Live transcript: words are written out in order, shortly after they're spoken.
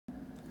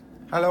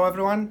Hello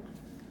everyone,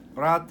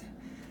 Rad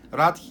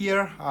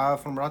here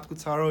from Radko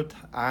Tarot,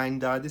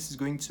 and this is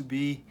going to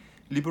be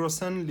Libra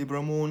Sun,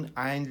 Libra Moon,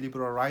 and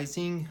Libra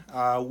Rising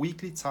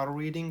weekly tarot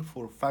reading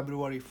for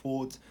February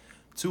 4th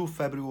to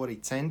February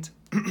 10th,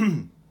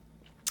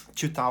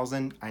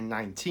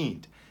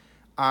 2019.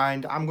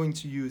 And I'm going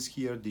to use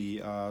here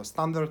the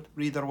standard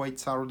Rider-Waite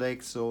tarot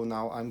deck. So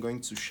now I'm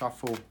going to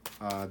shuffle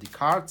the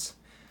cards.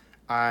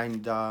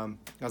 And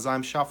as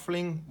I'm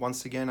shuffling,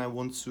 once again, I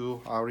want to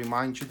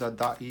remind you that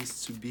that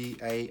is to be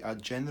a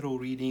general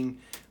reading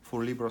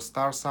for Libra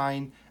star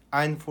sign.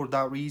 And for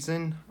that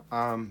reason,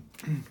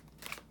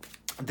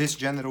 this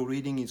general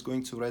reading is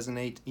going to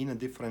resonate in a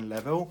different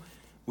level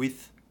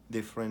with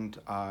different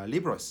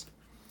Libras.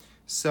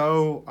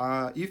 So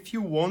if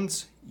you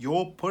want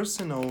your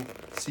personal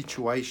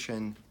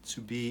situation to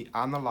be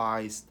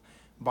analyzed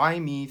by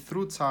me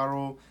through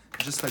tarot,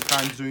 just like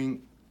I'm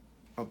doing,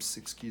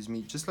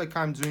 just like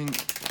I'm doing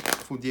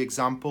for the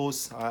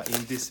examples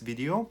in this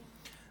video,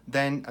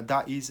 then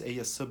that is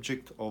a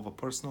subject of a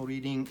personal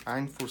reading.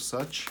 And for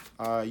such,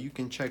 you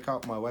can check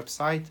out my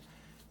website,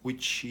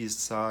 which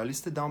is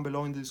listed down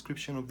below in the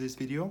description of this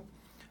video.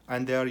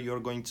 And there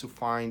you're going to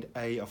find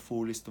a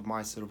full list of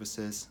my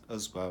services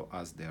as well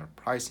as their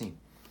pricing.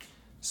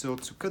 So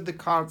to cut the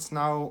cards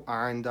now,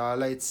 and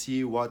let's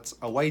see what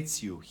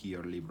awaits you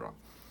here, Libra.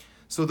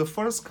 So the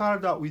first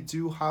card that we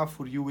do have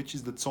for you, which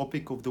is the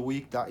topic of the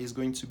week, that is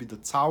going to be the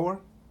Tower.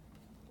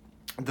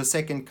 The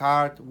second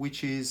card,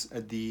 which is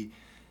the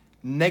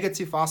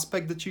negative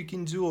aspect that you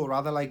can do, or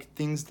rather like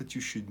things that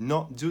you should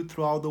not do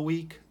throughout the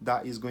week,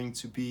 that is going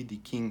to be the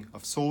King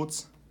of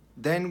Swords.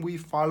 Then we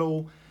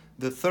follow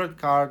the third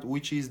card,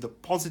 which is the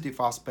positive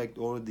aspect,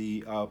 or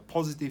the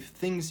positive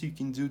things you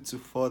can do to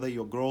further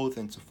your growth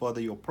and to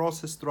further your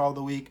process throughout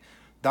the week.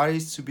 That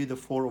is to be the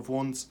Four of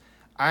Wands.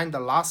 And the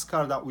last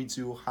card that we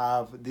do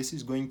have, this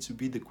is going to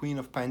be the Queen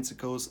of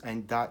Pentacles,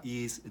 and that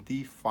is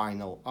the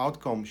final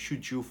outcome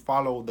should you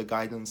follow the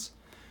guidance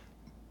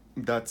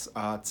that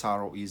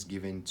tarot is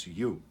given to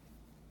you.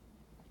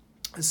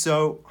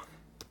 So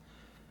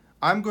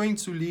I'm going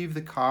to leave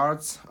the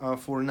cards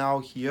for now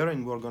here,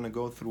 and we're going to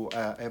go through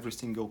every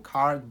single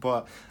card.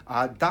 But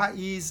that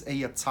is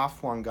a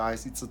tough one,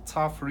 guys. It's a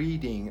tough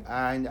reading,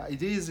 and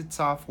it is a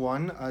tough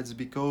one. It's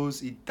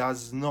because it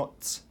does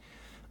not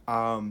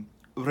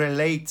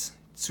relate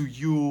to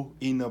you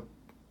in a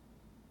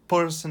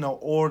personal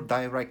or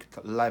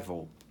direct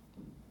level.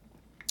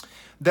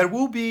 There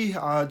will be,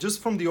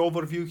 just from the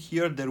overview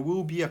here, there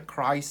will be a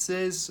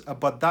crisis,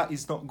 but that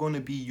is not going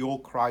to be your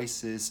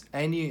crisis.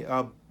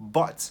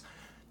 But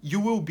you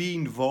will be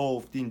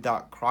involved in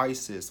that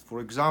crisis.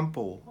 For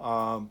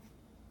example,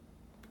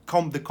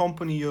 the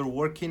company you're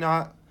working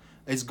at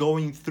is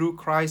going through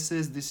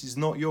crisis. This is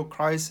not your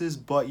crisis,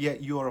 but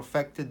yet you are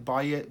affected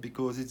by it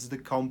because it's the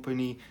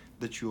company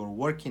that you are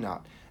working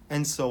at,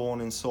 and so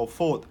on and so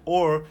forth.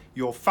 Or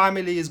your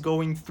family is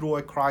going through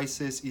a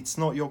crisis. It's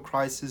not your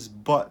crisis,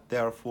 but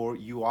therefore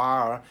you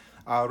are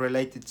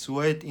related to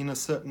it in a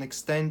certain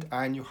extent,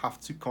 and you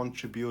have to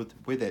contribute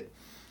with it.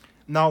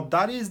 Now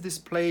that is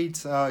displayed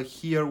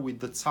here with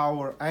the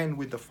Tower and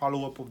with the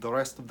follow-up of the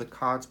rest of the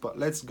cards, but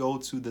let's go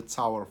to the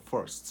Tower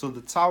first. So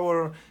the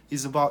Tower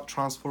is about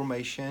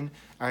transformation,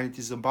 and it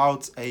is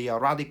about a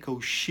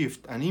radical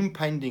shift, an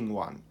impending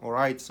one, all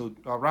right? So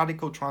a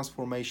radical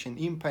transformation,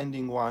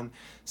 impending one,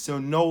 so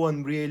no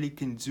one really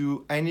can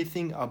do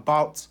anything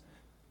about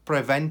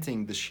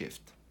preventing the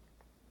shift.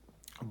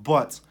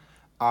 But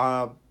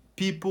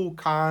people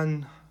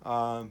can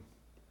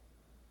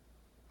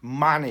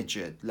manage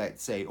it,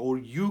 let's say, or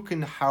you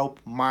can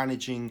help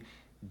managing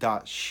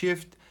that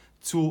shift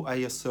to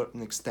a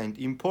certain extent.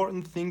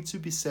 Important thing to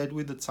be said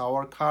with the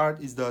Tower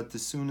card is that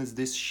as soon as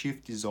this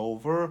shift is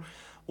over,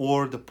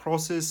 or the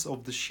process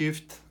of the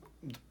shift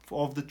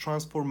of the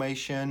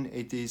transformation,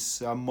 it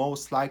is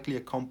most likely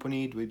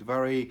accompanied with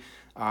very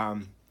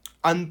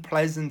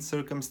unpleasant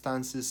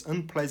circumstances,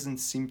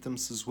 unpleasant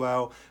symptoms as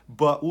well,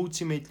 but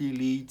ultimately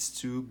leads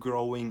to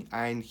growing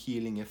and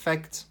healing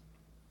effects,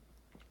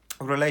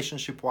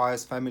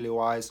 relationship-wise,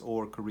 family-wise,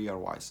 or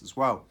career-wise as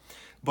well.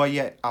 But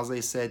yet, as I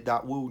said,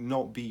 that will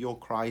not be your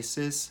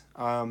crisis.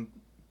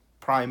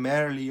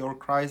 Primarily your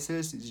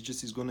crisis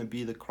is going to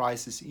be the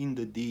crisis in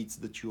the deeds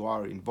that you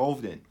are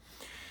involved in.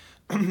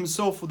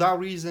 So for that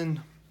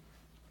reason,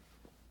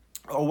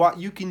 what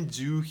you can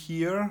do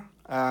here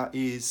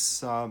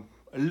is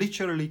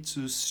literally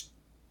to,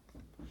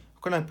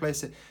 how can I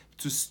place it?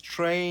 To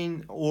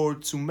strain or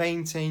to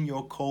maintain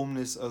your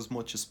calmness as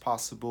much as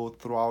possible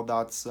throughout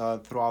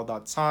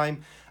that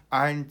time,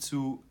 and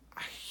to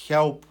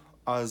help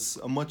as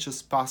much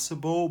as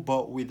possible,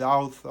 but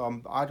without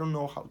I don't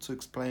know how to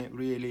explain it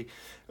really,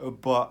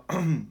 but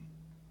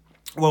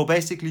well,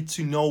 basically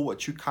to know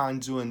what you can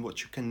do and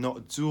what you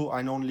cannot do,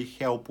 and only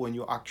help when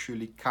you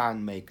actually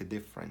can make a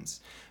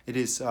difference. It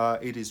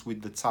is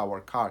with the Tower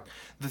card.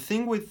 The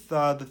thing with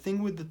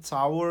the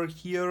Tower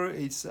here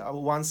is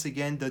once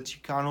again that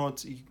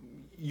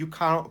you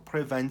cannot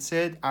prevent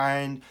it,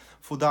 and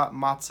for that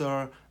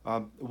matter,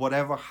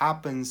 whatever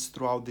happens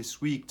throughout this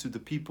week to the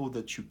people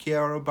that you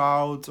care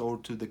about, or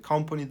to the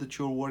company that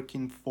you're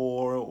working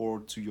for, or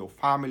to your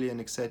family, and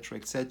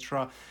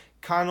etc.,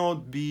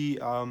 cannot be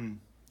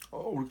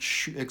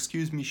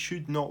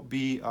should not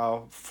be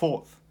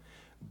fought,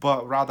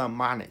 but rather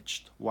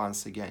managed.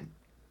 Once again,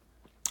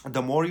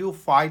 the more you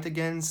fight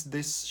against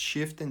this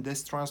shift and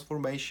this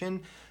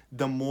transformation,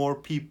 the more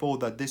people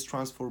that this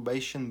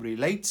transformation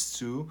relates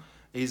to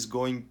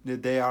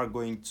they are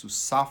going to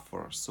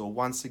suffer. So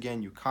once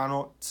again, you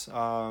cannot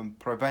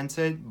prevent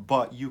it,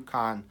 but you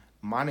can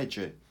manage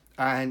it.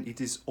 And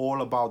it is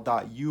all about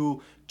that,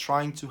 you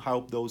trying to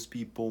help those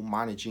people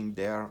managing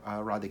their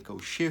radical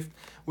shift.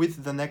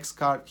 With the next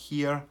card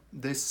here,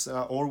 this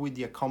or with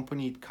the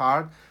accompanied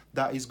card,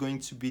 that is going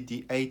to be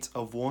the Eight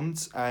of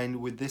Wands. And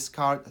with this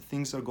card,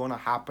 things are going to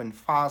happen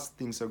fast,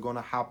 things are going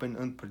to happen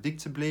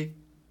unpredictably.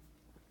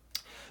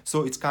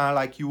 So it's kind of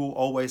like you will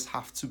always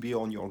have to be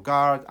on your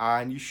guard,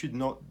 and you should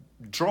not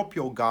drop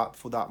your guard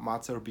for that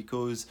matter,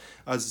 because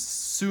as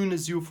soon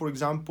as you, for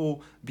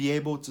example, be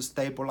able to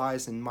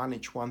stabilize and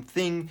manage one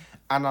thing,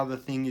 another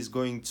thing is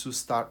going to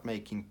start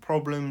making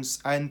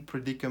problems and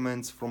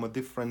predicaments from a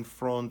different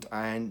front,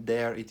 and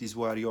there it is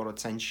where your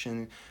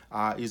attention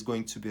is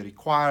going to be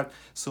required.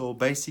 So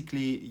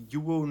basically,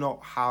 you will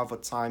not have a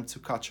time to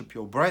catch up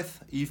your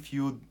breath if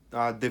you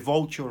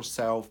devote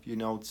yourself,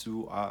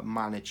 to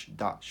manage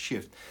that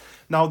shift.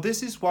 Now,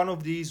 this is one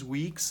of these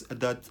weeks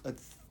that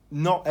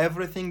not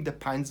everything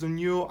depends on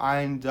you,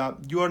 and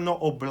you are not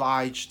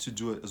obliged to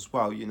do it as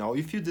well.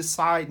 If you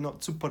decide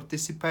not to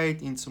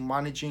participate into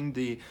managing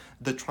the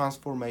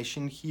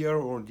transformation here,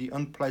 or the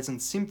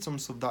unpleasant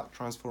symptoms of that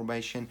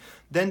transformation,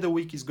 then the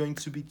week is going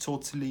to be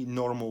totally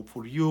normal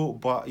for you.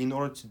 But in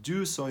order to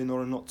do so, in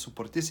order not to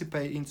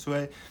participate into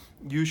it,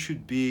 you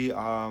should be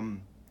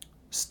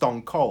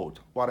stone cold.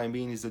 What I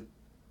mean is that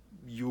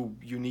you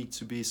need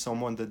to be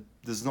someone that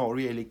does not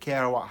really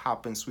care what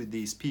happens with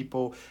these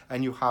people,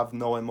 and you have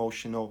no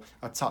emotional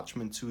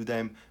attachment to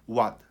them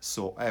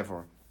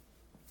whatsoever.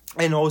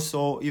 And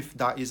also, if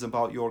that is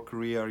about your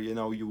career,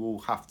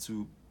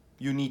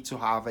 you need to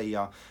have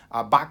a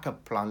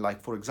backup plan. Like,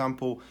 for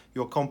example,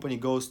 your company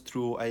goes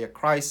through a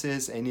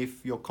crisis, and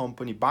if your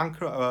company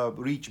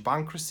reach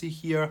bankruptcy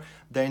here,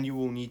 then you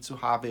will need to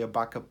have a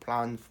backup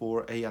plan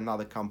for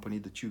another company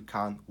that you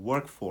can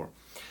work for.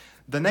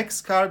 The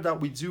next card that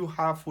we do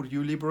have for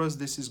you, Libras,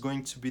 this is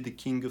going to be the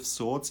King of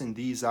Swords, and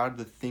these are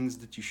the things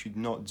that you should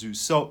not do.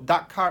 So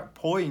that card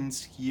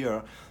points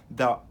here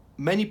that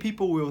many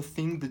people will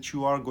think that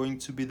you are going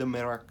to be the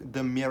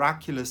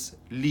miraculous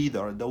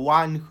leader, the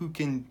one who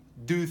can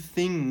do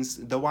things,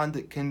 the one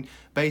that can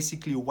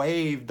basically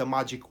wave the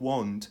magic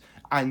wand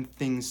and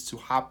things to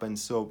happen.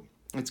 So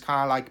it's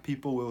kind of like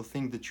people will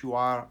think that you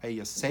are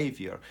a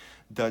savior,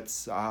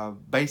 that's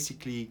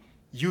basically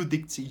you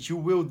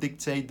will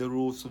dictate the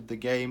rules of the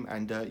game,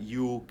 and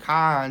you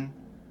can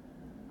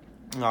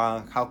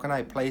how can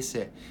I place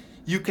it,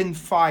 you can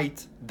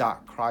fight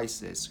that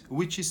crisis,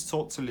 which is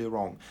totally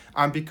wrong.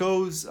 And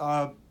because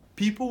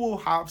people will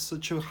have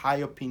such a high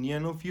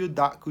opinion of you,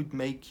 that could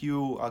make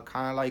you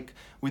kind of like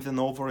with an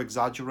over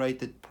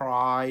exaggerated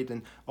pride,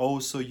 and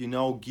also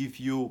give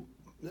you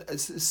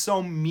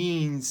some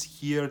means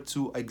here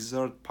to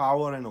exert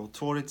power and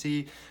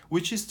authority,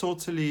 which is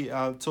totally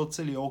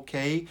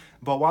okay.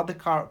 But what the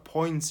card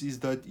points is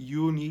that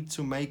you need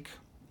to make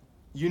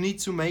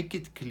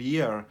it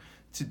clear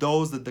to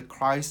those that the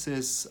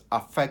crisis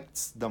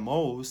affects the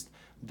most,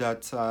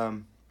 that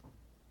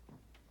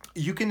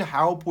you can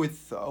help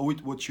with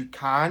what you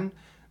can,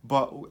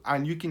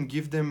 and you can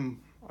give them,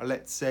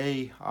 let's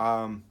say,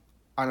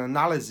 an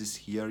analysis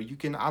here. You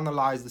can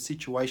analyze the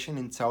situation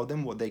and tell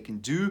them what they can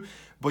do,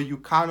 but you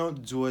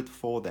cannot do it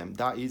for them.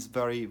 That is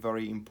very,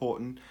 very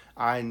important.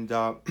 And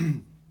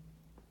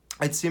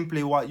it's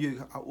simply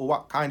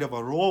what kind of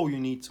a role you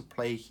need to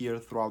play here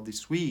throughout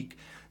this week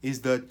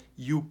is that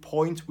you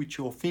point with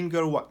your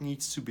finger what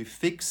needs to be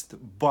fixed,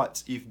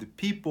 but if the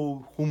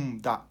people whom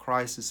that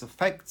crisis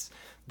affects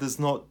does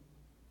not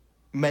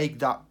make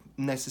that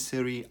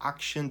necessary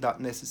action, that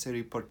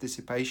necessary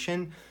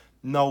participation,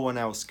 no one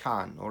else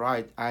can. All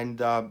right. And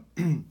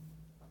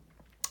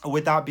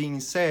with that being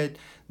said,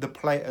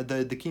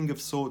 the King of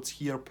Swords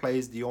here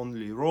plays the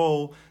only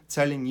role,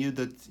 telling you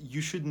that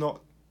you should not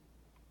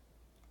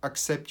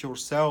accept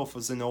yourself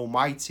as an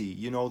almighty.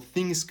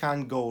 Things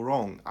can go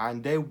wrong,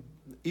 and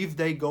if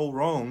they go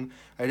wrong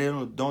and they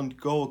don't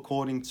go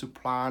according to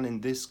plan,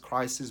 and this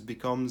crisis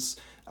becomes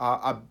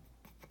a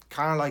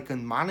kind of like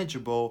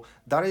unmanageable,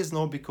 that is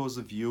not because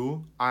of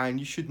you, and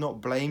you should not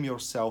blame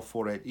yourself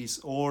for it. It's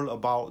all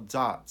about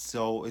that.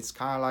 So it's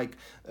kind of like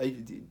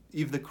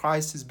if the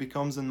crisis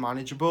becomes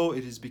unmanageable,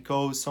 it is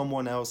because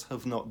someone else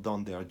have not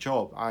done their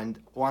job. And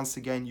once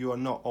again, you are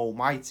not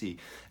almighty.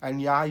 And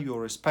yeah,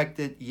 you're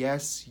respected.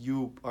 Yes,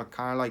 you are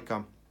kind of like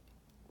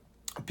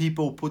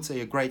people put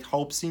a great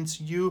hopes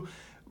into you,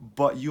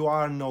 but you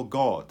are no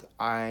God,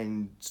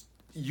 and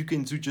you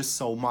can do just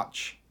so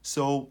much.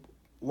 So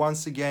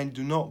once again,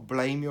 do not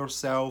blame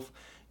yourself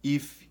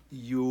if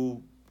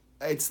you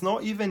it's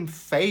not even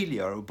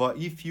failure, but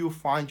if you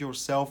find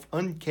yourself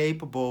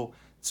incapable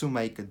to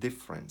make a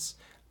difference.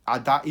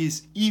 That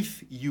is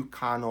if you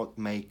cannot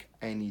make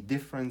any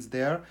difference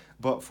there.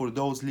 But for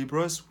those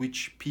Libras,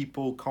 which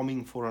people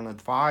coming for an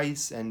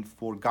advice and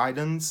for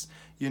guidance,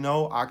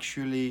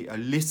 actually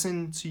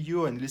listen to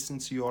you and listen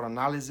to your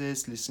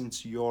analysis, listen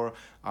to your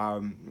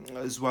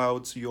as well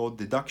to your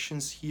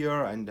deductions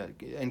here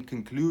and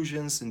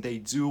conclusions, and they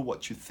do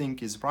what you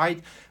think is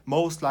right.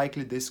 Most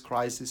likely, this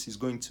crisis is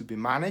going to be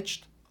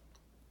managed,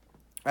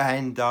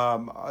 and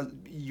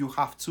you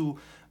have to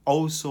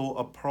also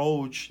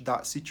approach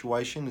that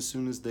situation as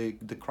soon as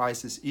the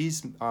crisis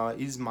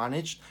is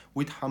managed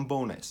with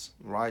humbleness,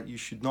 right? You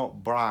should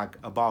not brag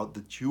about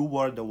that you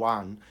were the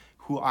one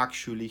who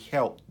actually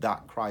helped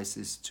that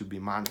crisis to be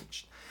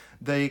managed.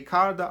 The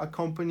card that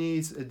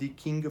accompanies the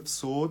King of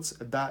Swords,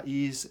 that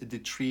is the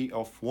Three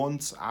of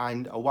Wands,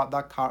 and what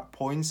that card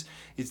points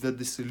is that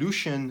the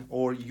solution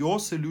or your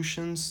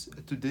solutions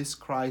to this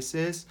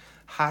crisis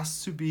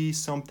has to be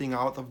something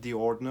out of the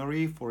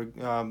ordinary. For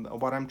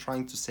what I'm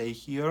trying to say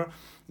here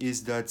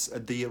is that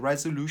the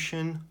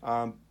resolution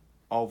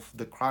of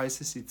the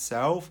crisis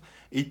itself,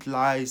 it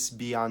lies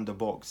beyond the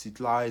box,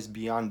 it lies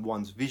beyond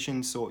one's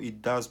vision, so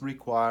it does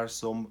require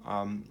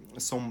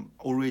some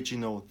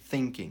original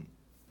thinking.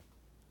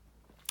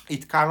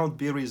 It cannot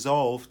be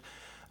resolved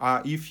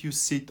if you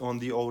sit on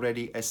the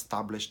already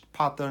established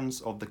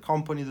patterns of the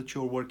company that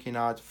you're working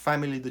at,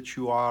 family that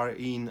you are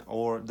in,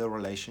 or the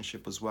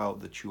relationship as well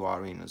that you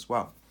are in as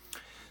well.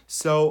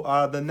 So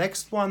the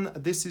next one,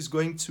 this is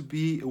going to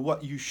be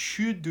what you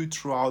should do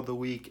throughout the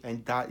week,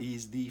 and that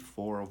is the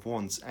Four of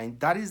Wands. And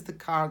that is the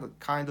card that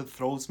kind of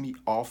throws me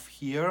off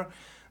here,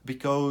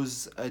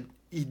 because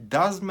it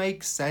does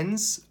make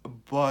sense,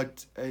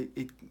 but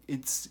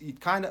it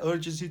kind of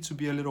urges you to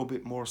be a little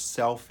bit more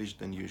selfish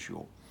than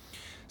usual.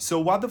 So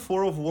what the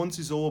Four of Wands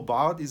is all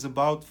about is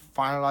about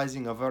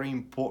finalizing a very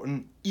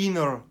important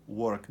inner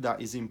work that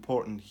is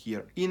important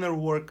here. Inner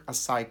work, a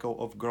cycle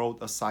of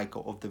growth, a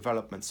cycle of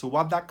development. So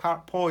what that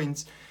card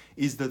points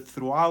is that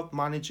throughout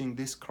managing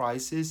this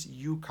crisis,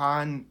 you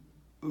can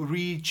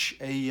reach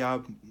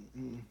a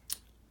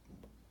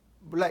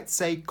let's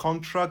say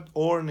contract,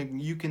 or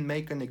you can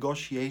make a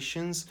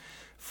negotiations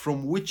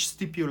from which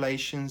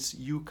stipulations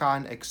you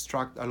can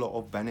extract a lot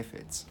of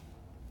benefits.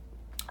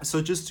 So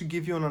just to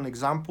give you an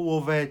example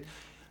of it,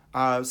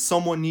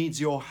 someone needs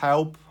your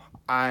help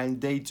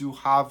and they do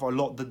have a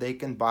lot that they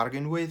can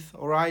bargain with,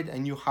 all right,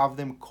 and you have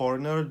them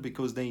cornered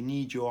because they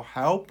need your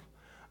help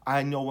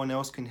and no one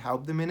else can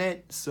help them in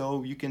it.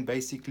 So you can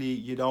basically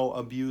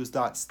abuse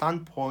that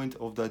standpoint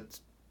of that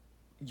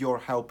your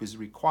help is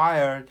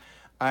required,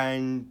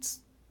 and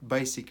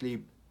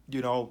basically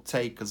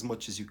take as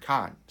much as you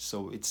can.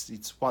 So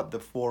it's what the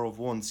Four of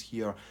Wands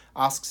here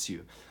asks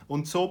you.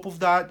 On top of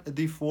that,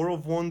 the Four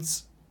of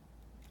Wands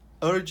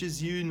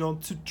urges you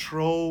not to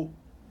throw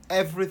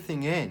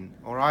everything in,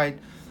 all right?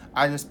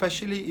 And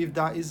especially if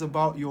that is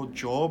about your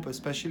job,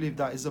 especially if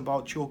that is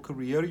about your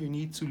career, you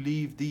need to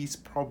leave these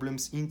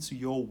problems into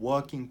your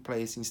working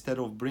place instead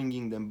of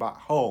bringing them back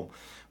home.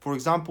 For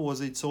example, as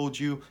I told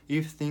you,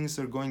 if things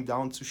are going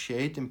down to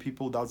shit and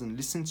people doesn't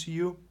listen to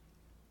you,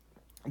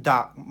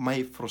 that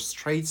may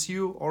frustrate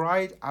you, all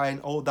right,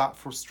 and all that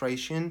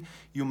frustration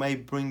you may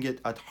bring it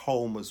at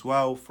home as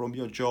well from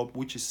your job,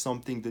 which is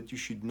something that you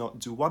should not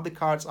do. What the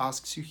cards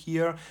asks you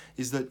here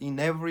is that in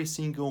every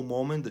single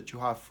moment that you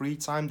have free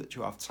time, that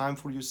you have time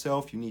for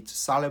yourself, you need to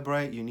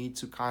celebrate, you need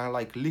to kind of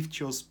like lift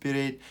your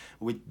spirit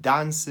with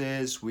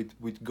dances,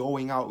 with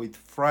going out with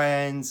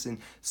friends and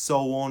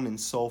so on and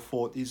so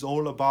forth. It's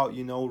all about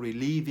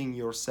relieving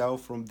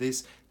yourself from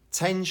this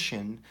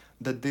tension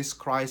that this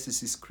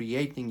crisis is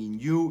creating in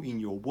you, in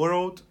your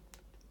world,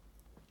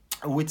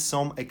 with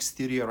some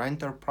exterior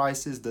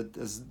enterprises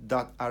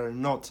that are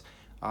not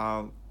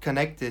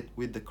connected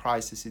with the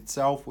crisis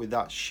itself, with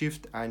that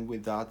shift and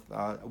with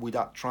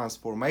that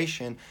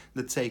transformation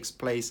that takes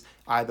place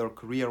either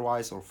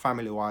career-wise or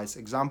family-wise.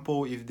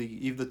 Example, if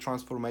the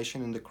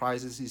transformation in the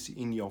crisis is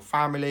in your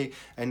family,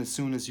 and as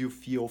soon as you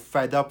feel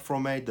fed up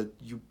from it, that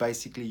you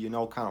basically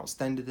cannot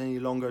stand it any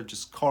longer,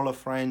 just call a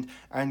friend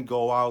and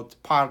go out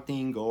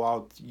partying, go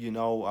out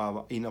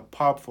in a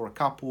pub for a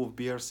couple of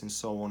beers and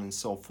so on and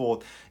so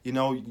forth.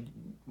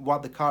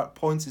 What the card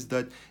points is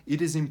that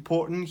it is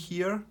important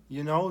here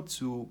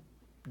to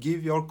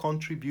give your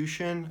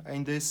contribution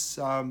in this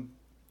kind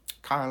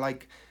of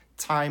like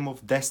time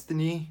of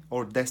destiny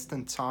or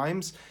destined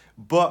times,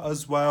 but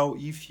as well,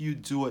 if you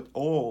do it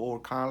all, or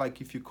kind of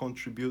like if you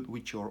contribute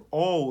with your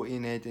all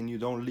in it and you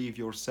don't leave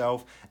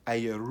yourself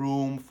a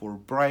room for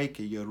break,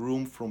 a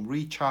room from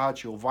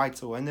recharge your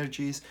vital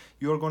energies,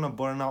 you're gonna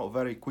burn out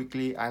very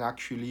quickly, and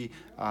actually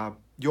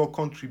your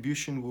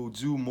contribution will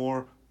do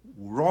more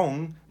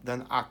wrong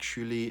than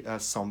actually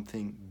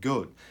something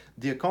good.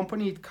 The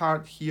accompanied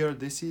card here,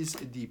 this is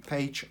the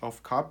Page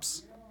of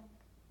Cups,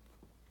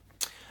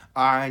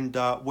 and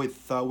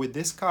with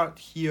this card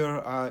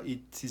here,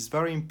 it is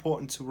very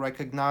important to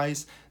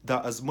recognize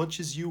that as much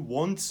as you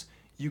want,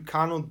 you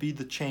cannot be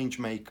the change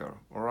maker,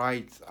 all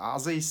right?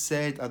 As I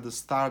said at the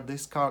start,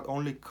 this card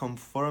only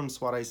confirms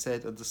what I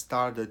said at the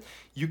start, that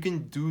you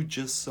can do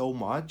just so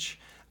much.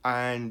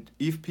 And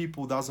if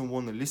people doesn't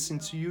want to listen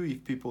to you,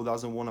 if people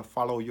doesn't want to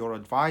follow your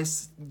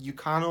advice, you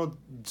cannot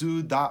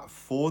do that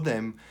for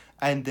them.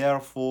 And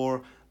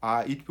therefore,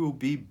 it will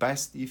be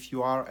best if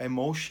you are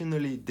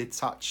emotionally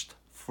detached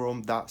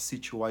from that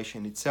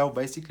situation itself.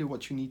 Basically,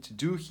 what you need to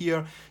do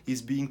here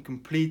is being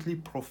completely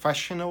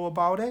professional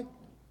about it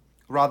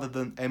rather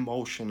than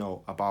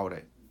emotional about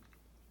it.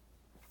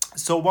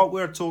 So what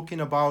we're talking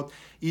about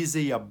is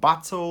a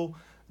battle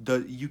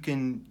that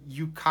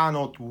you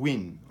cannot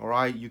win, all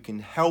right? You can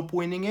help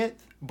winning it,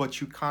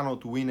 but you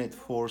cannot win it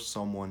for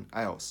someone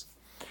else.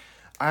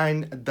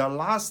 And the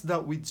last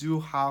that we do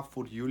have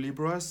for you,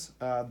 Libras,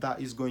 that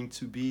is going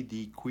to be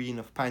the Queen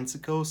of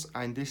Pentacles,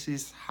 and this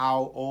is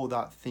how all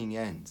that thing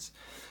ends.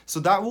 So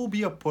that will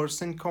be a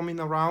person coming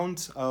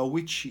around,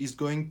 which is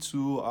going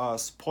to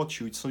spot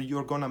you. So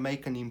you're going to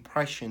make an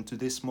impression to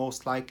this,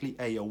 most likely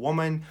a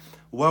woman,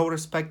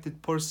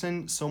 well-respected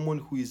person, someone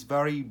who is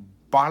very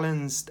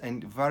balanced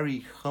and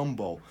very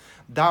humble.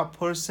 That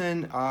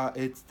person,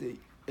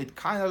 it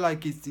kind of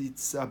like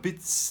it's a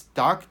bit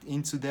stuck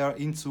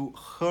into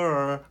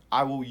her,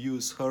 I will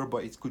use her,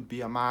 but it could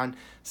be a man,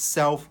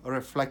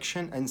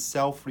 self-reflection and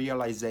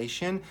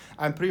self-realization.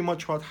 And pretty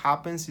much what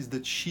happens is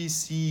that she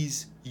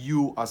sees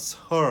you as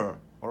her,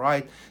 all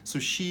right? So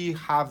she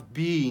have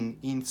been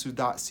into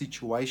that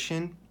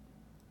situation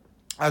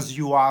as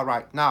you are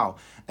right now,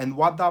 and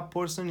what that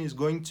person is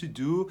going to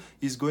do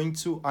is going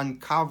to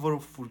uncover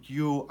for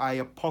you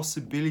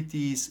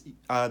possibilities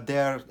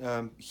there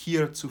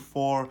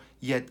heretofore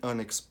yet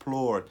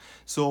unexplored.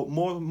 So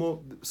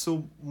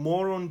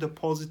more on the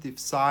positive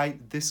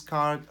side, this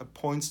card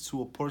points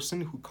to a person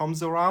who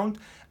comes around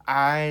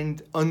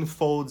and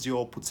unfolds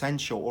your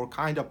potential, or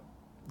kind of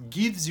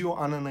gives you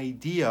an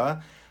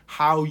idea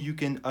how you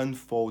can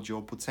unfold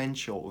your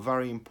potential.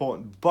 Very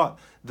important. But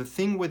the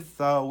thing with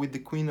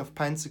the Queen of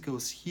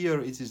Pentacles here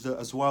is that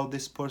as well,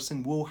 this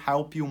person will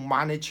help you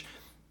manage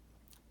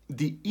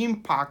the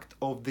impact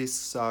of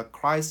this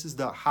crisis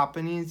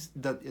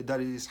that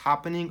is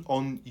happening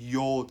on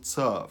your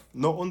turf,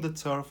 not on the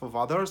turf of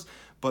others,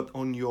 but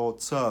on your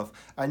turf.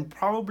 And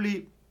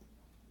probably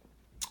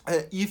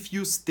if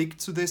you stick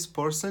to this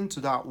person, to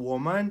that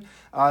woman,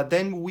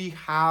 then we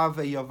have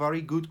a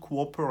very good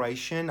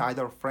cooperation,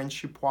 either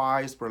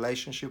friendship-wise,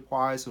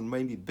 relationship-wise, or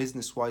maybe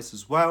business-wise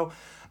as well,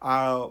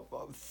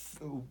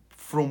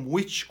 from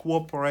which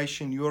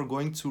cooperation you're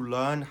going to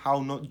learn how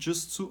not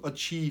just to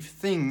achieve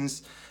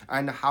things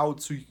and how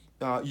to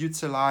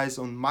utilize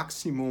on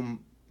maximum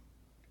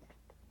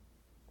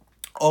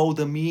all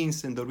the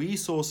means and the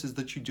resources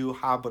that you do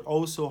have, but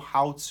also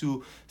how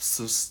to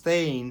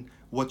sustain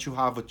what you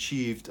have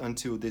achieved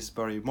until this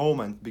very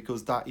moment,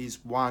 because that is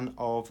one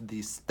of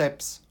the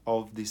steps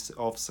of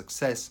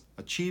success: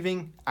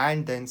 achieving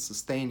and then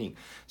sustaining.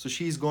 So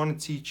she's going to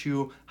teach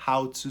you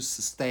how to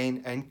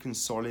sustain and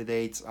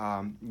consolidate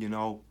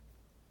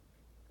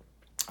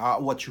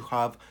what you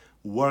have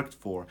worked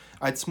for.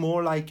 It's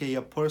more like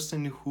a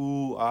person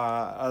who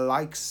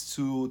likes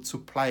to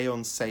play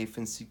on safe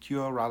and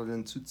secure rather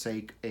than to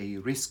take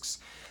risks.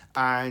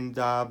 And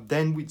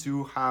then we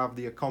do have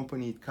the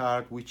accompanied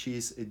card, which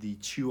is the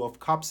Two of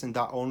Cups, and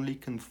that only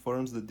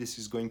confirms that this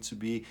is going to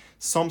be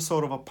some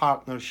sort of a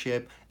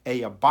partnership,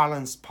 a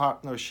balanced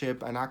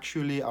partnership. And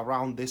actually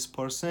around this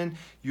person,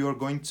 you're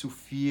going to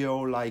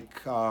feel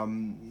like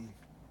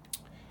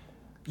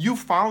you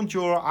found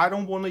your, I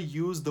don't want to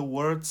use the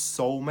word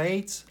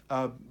soulmate,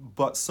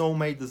 but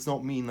soulmate does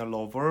not mean a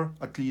lover,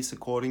 at least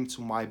according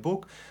to my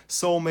book.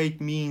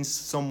 Soulmate means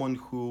someone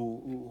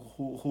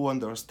who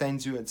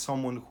understands you, and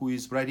someone who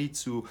is ready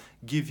to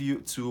give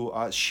you, to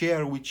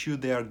share with you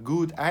their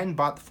good and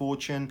bad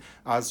fortune,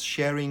 as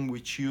sharing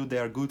with you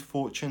their good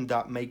fortune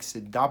that makes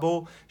it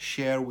double,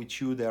 share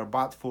with you their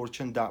bad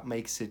fortune that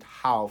makes it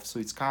half. So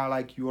it's kind of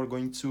like you are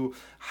going to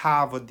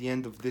have at the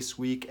end of this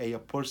week a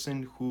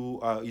person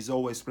who is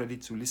always ready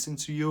to listen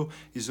to you,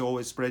 is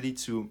always ready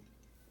to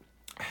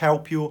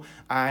help you,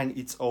 and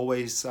it's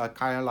always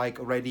kind of like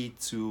ready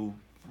to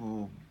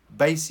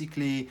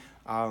basically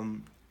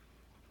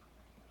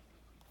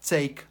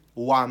take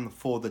one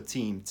for the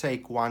team,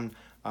 take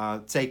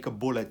a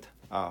bullet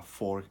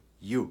for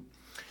you.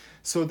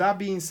 So that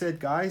being said,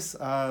 guys,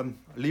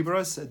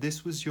 Libras,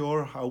 this was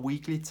your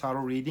weekly tarot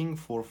reading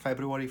for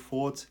February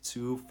 4th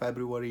to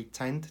February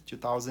 10th,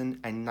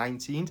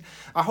 2019.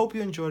 I hope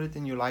you enjoyed it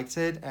and you liked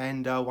it.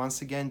 And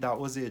once again, that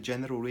was a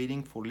general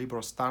reading for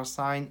Libra star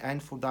sign,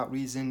 and for that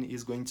reason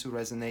is going to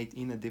resonate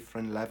in a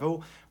different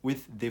level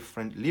with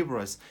different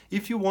Libras.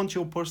 If you want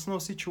your personal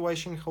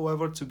situation,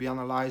 however, to be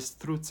analyzed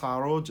through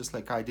tarot, just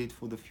like I did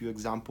for the few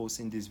examples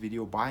in this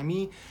video by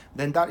me,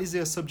 then that is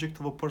a subject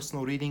of a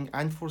personal reading,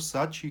 and for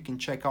such you can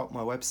check out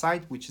my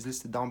website, which is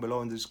listed down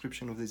below in the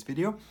description of this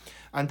video,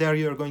 and there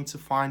you're going to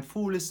find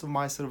full list of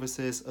my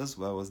services as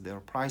well as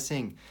their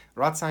pricing.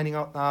 Rad signing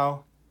out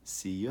now.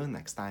 See you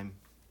next time.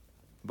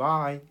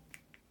 Bye.